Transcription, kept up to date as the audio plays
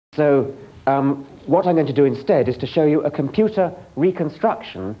So what I'm going to do instead is to show you a computer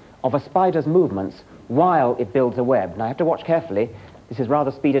reconstruction of a spider's movements while it builds a web. Now I have to watch carefully. This is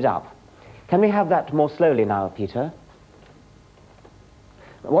rather speeded up. Can we have that more slowly now, Peter?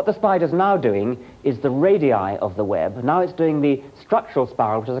 What the spider's now doing is the radii of the web. Now it's doing the structural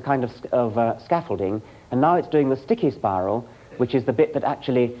spiral, which is a kind of scaffolding, and now it's doing the sticky spiral, which is the bit that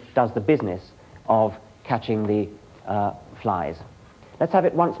actually does the business of catching the flies. Let's have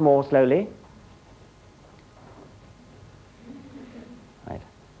it once more slowly.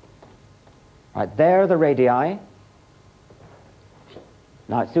 Right, there are the radii.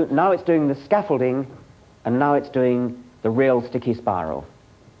 Now it's doing the scaffolding, and now it's doing the real sticky spiral.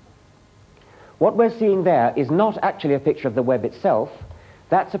 What we're seeing there is not actually a picture of the web itself.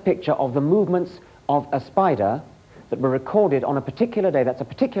 That's a picture of the movements of a spider that were recorded on a particular day. That's a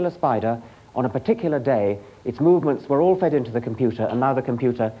particular spider on a particular day. Its movements were all fed into the computer, and now the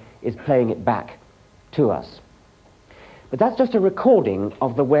computer is playing it back to us. But that's just a recording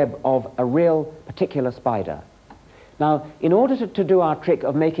of the web of a real particular spider. Now, in order to do our trick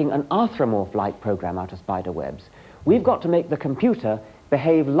of making an arthropomorph-like program out of spider webs, we've got to make the computer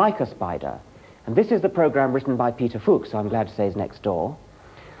behave like a spider. And this is the program written by Peter Fuchs, who I'm glad to say is next door,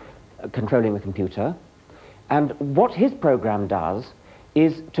 controlling the computer. And what his program does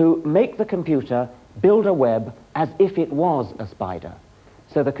is to make the computer build a web as if it was a spider.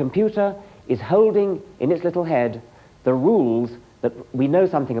 So the computer is holding in its little head the rules that we know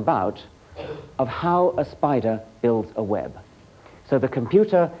something about of how a spider builds a web. So the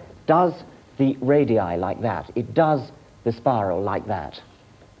computer does the radii like that. It does the spiral like that.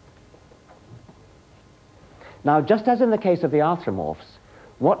 Now, just as in the case of the arthropomorphs,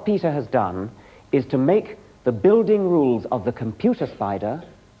 what Peter has done is to make the building rules of the computer spider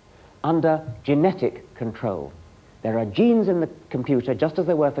under genetic control. There are genes in the computer just as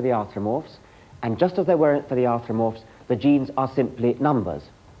there were for the arthropomorphs, and just as there were for the arthropomorphs, the genes are simply numbers.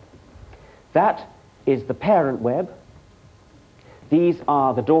 That is the parent web. These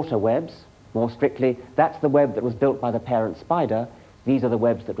are the daughter webs. More strictly, that's the web that was built by the parent spider. These are the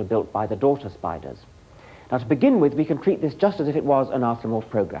webs that were built by the daughter spiders. Now, to begin with, we can treat this just as if it was an arthropomorph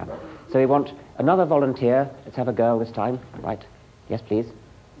program. So we want another volunteer. Let's have a girl this time. Right. Yes, please.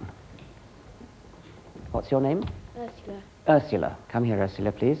 What's your name? Ursula. Ursula. Come here,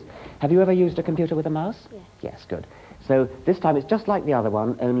 Ursula, please. Have you ever used a computer with a mouse? Yes. Yes, good. So this time it's just like the other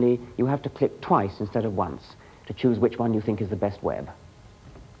one, only you have to click twice instead of once to choose which one you think is the best web.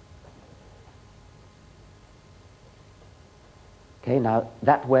 Okay, now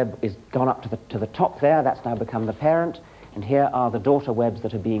that web is gone up to the top there. That's now become the parent, and here are the daughter webs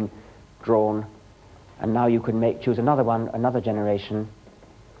that are being drawn. And now you can choose another one, another generation.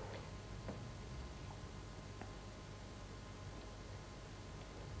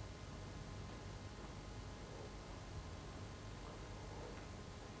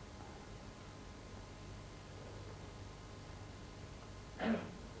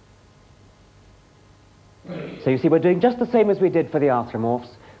 So you see, we're doing just the same as we did for the arthropomorphs,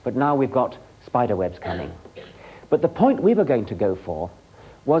 but now we've got spider webs coming. But the point we were going to go for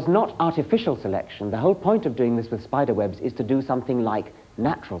was not artificial selection. The whole point of doing this with spider webs is to do something like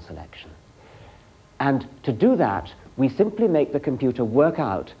natural selection. And to do that, we simply make the computer work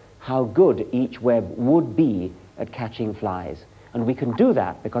out how good each web would be at catching flies. And we can do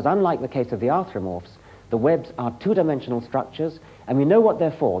that because, unlike the case of the arthropomorphs, the webs are two-dimensional structures, and we know what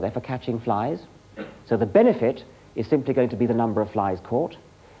they're for. They're for catching flies. So the benefit is simply going to be the number of flies caught,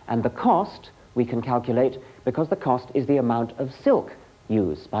 and the cost we can calculate because the cost is the amount of silk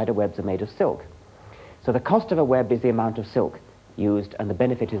used. Spider webs are made of silk. So the cost of a web is the amount of silk used, and the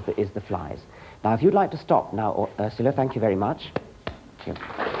benefit is the flies. Now, if you'd like to stop now, Ursula, thank you very much. Thank you.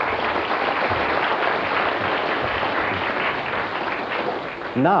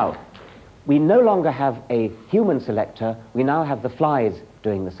 Now, we no longer have a human selector, we now have the flies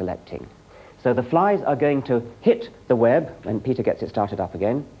doing the selecting. So the flies are going to hit the web when Peter gets it started up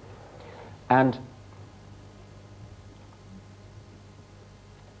again. And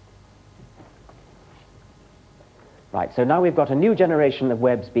right, so now we've got a new generation of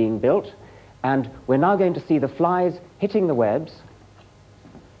webs being built, and we're now going to see the flies hitting the webs.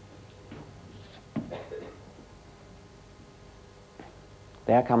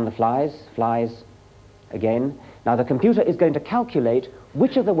 There come the flies again. Now the computer is going to calculate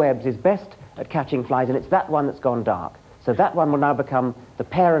which of the webs is best at catching flies, and it's that one that's gone dark. So that one will now become the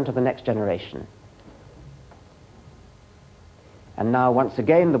parent of the next generation. And now, once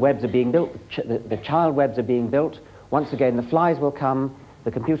again, the webs are being built, the child webs are being built. Once again, the flies will come,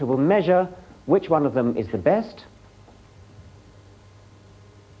 the computer will measure which one of them is the best,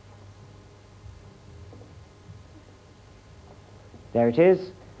 There it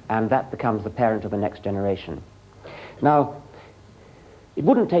is, and that becomes the parent of the next generation. Now, it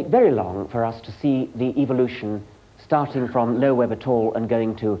wouldn't take very long for us to see the evolution starting from no web at all and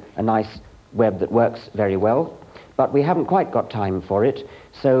going to a nice web that works very well, but we haven't quite got time for it,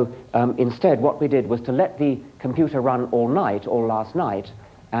 so instead what we did was to let the computer run all night, all last night,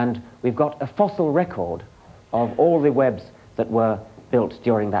 and we've got a fossil record of all the webs that were built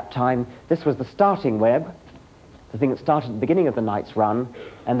during that time. This was the starting web, the thing that started at the beginning of the night's run,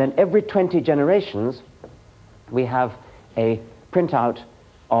 and then every 20 generations we have a printout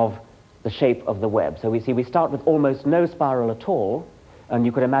of the shape of the web. So we see we start with almost no spiral at all, and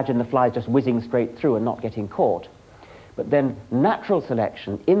you could imagine the flies just whizzing straight through and not getting caught. But then natural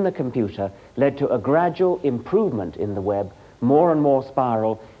selection in the computer led to a gradual improvement in the web, more and more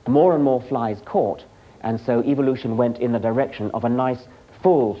spiral, more and more flies caught, and so evolution went in the direction of a nice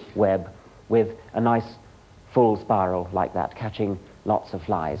full web with a nice full spiral like that, catching lots of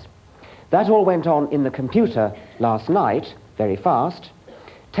flies. That all went on in the computer last night, very fast,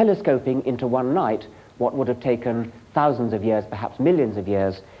 telescoping into one night what would have taken thousands of years, perhaps millions of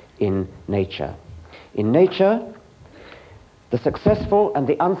years, in nature. In nature, the successful and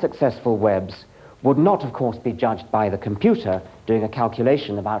the unsuccessful webs would not, of course, be judged by the computer doing a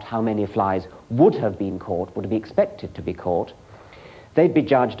calculation about how many flies would have been caught, would be expected to be caught. They'd be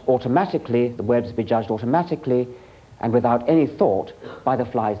judged automatically, the webs would be judged automatically and without any thought by the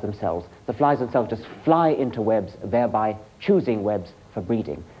flies themselves. The flies themselves just fly into webs, thereby choosing webs for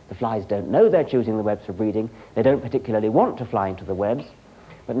breeding. The flies don't know they're choosing the webs for breeding. They don't particularly want to fly into the webs,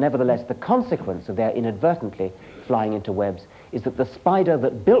 but nevertheless the consequence of their inadvertently flying into webs is that the spider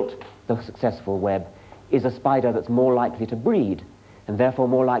that built the successful web is a spider that's more likely to breed, and therefore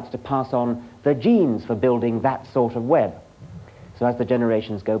more likely to pass on the genes for building that sort of web. So as the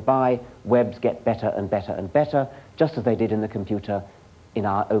generations go by, webs get better and better and better, just as they did in the computer in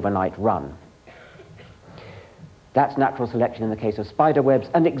our overnight run. That's natural selection in the case of spider webs,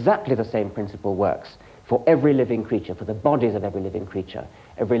 and exactly the same principle works for every living creature, for the bodies of every living creature.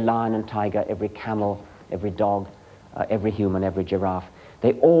 Every lion and tiger, every camel, every dog, every human, every giraffe.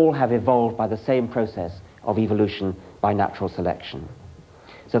 They all have evolved by the same process of evolution by natural selection.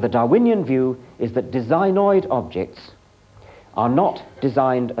 So the Darwinian view is that designoid objects are not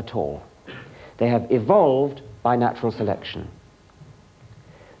designed at all. They have evolved by natural selection.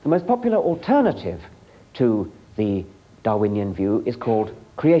 The most popular alternative to the Darwinian view is called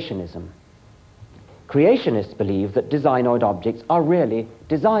creationism. Creationists believe that designoid objects are really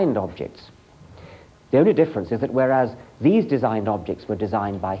designed objects. The only difference is that whereas these designed objects were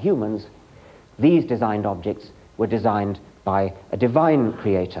designed by humans, these designed objects were designed by a divine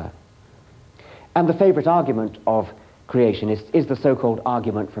creator. And the favorite argument of creationists is the so-called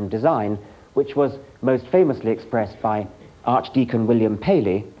argument from design, which was most famously expressed by Archdeacon William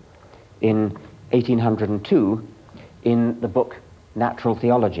Paley in 1802 in the book Natural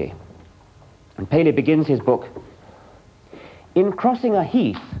Theology. And Paley begins his book, "In crossing a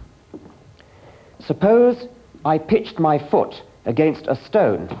heath, suppose I pitched my foot against a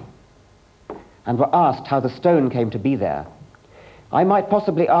stone and were asked how the stone came to be there. I might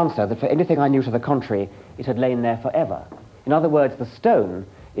possibly answer that for anything I knew to the contrary, it had lain there forever." In other words, the stone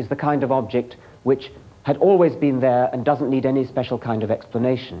is the kind of object which had always been there and doesn't need any special kind of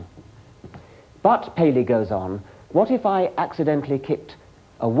explanation. But, Paley goes on, what if I accidentally kicked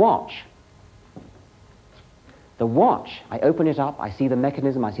a watch? The watch, I open it up, I see the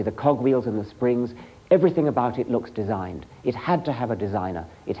mechanism, I see the cogwheels and the springs, everything about it looks designed. It had to have a designer.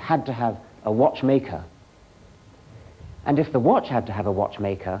 It had to have a watchmaker. And if the watch had to have a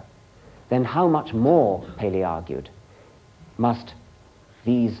watchmaker, then how much more, Paley argued, must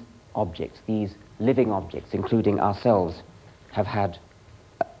these objects, these living objects, including ourselves, have had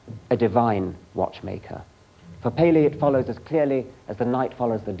a divine watchmaker? For Paley, it follows as clearly as the night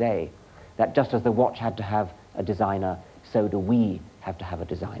follows the day, that just as the watch had to have a designer, so do we have to have a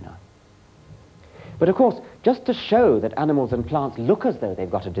designer. But of course, just to show that animals and plants look as though they've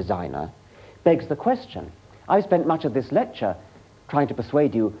got a designer begs the question. I've spent much of this lecture trying to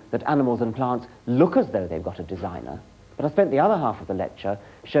persuade you that animals and plants look as though they've got a designer, but I spent the other half of the lecture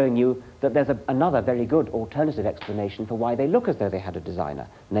showing you that there's another very good alternative explanation for why they look as though they had a designer,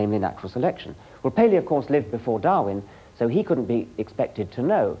 namely natural selection. Well, Paley, of course, lived before Darwin, so he couldn't be expected to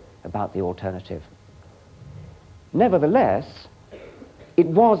know about the alternative. Nevertheless, it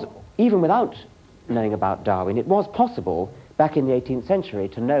was, even without knowing about Darwin, it was possible back in the 18th century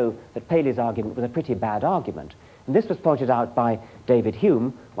to know that Paley's argument was a pretty bad argument. And this was pointed out by David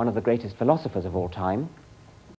Hume, one of the greatest philosophers of all time,